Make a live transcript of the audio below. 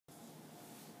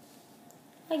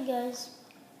Hi guys,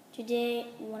 today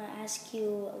I want to ask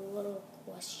you a little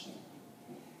question.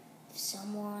 If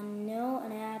someone know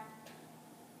an app,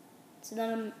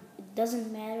 it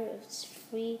doesn't matter if it's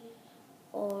free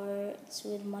or it's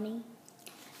with money,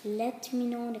 let me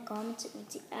know in the comments if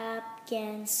the app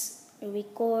can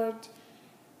record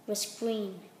the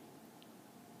screen.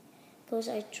 Because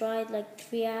I tried like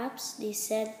 3 apps, they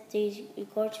said they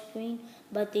record screen,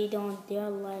 but they don't, they are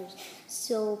liars.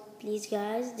 So please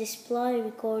guys, display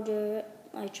recorder,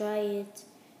 I try it,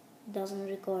 doesn't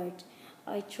record.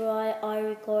 I try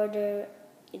iRecorder,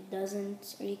 it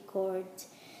doesn't record.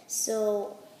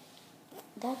 So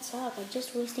that sucks, I'm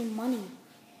just wasting money.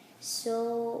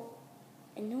 So,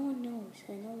 and no one knows,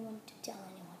 I don't want to tell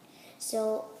anyone.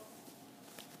 So,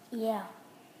 yeah.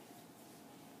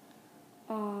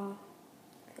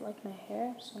 Like my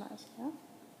hair, so nice, yeah?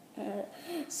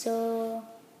 So,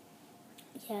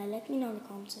 yeah, let me know in the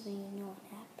comments if you know an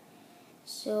app.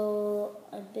 So,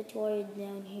 a bit worried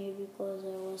down here because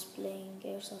I was playing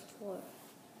Airsoft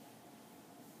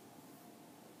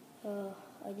 4.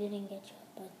 I didn't get you,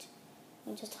 but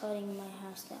I'm just hiding in my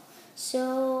house now.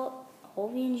 So,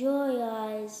 hope you enjoy,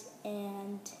 guys, and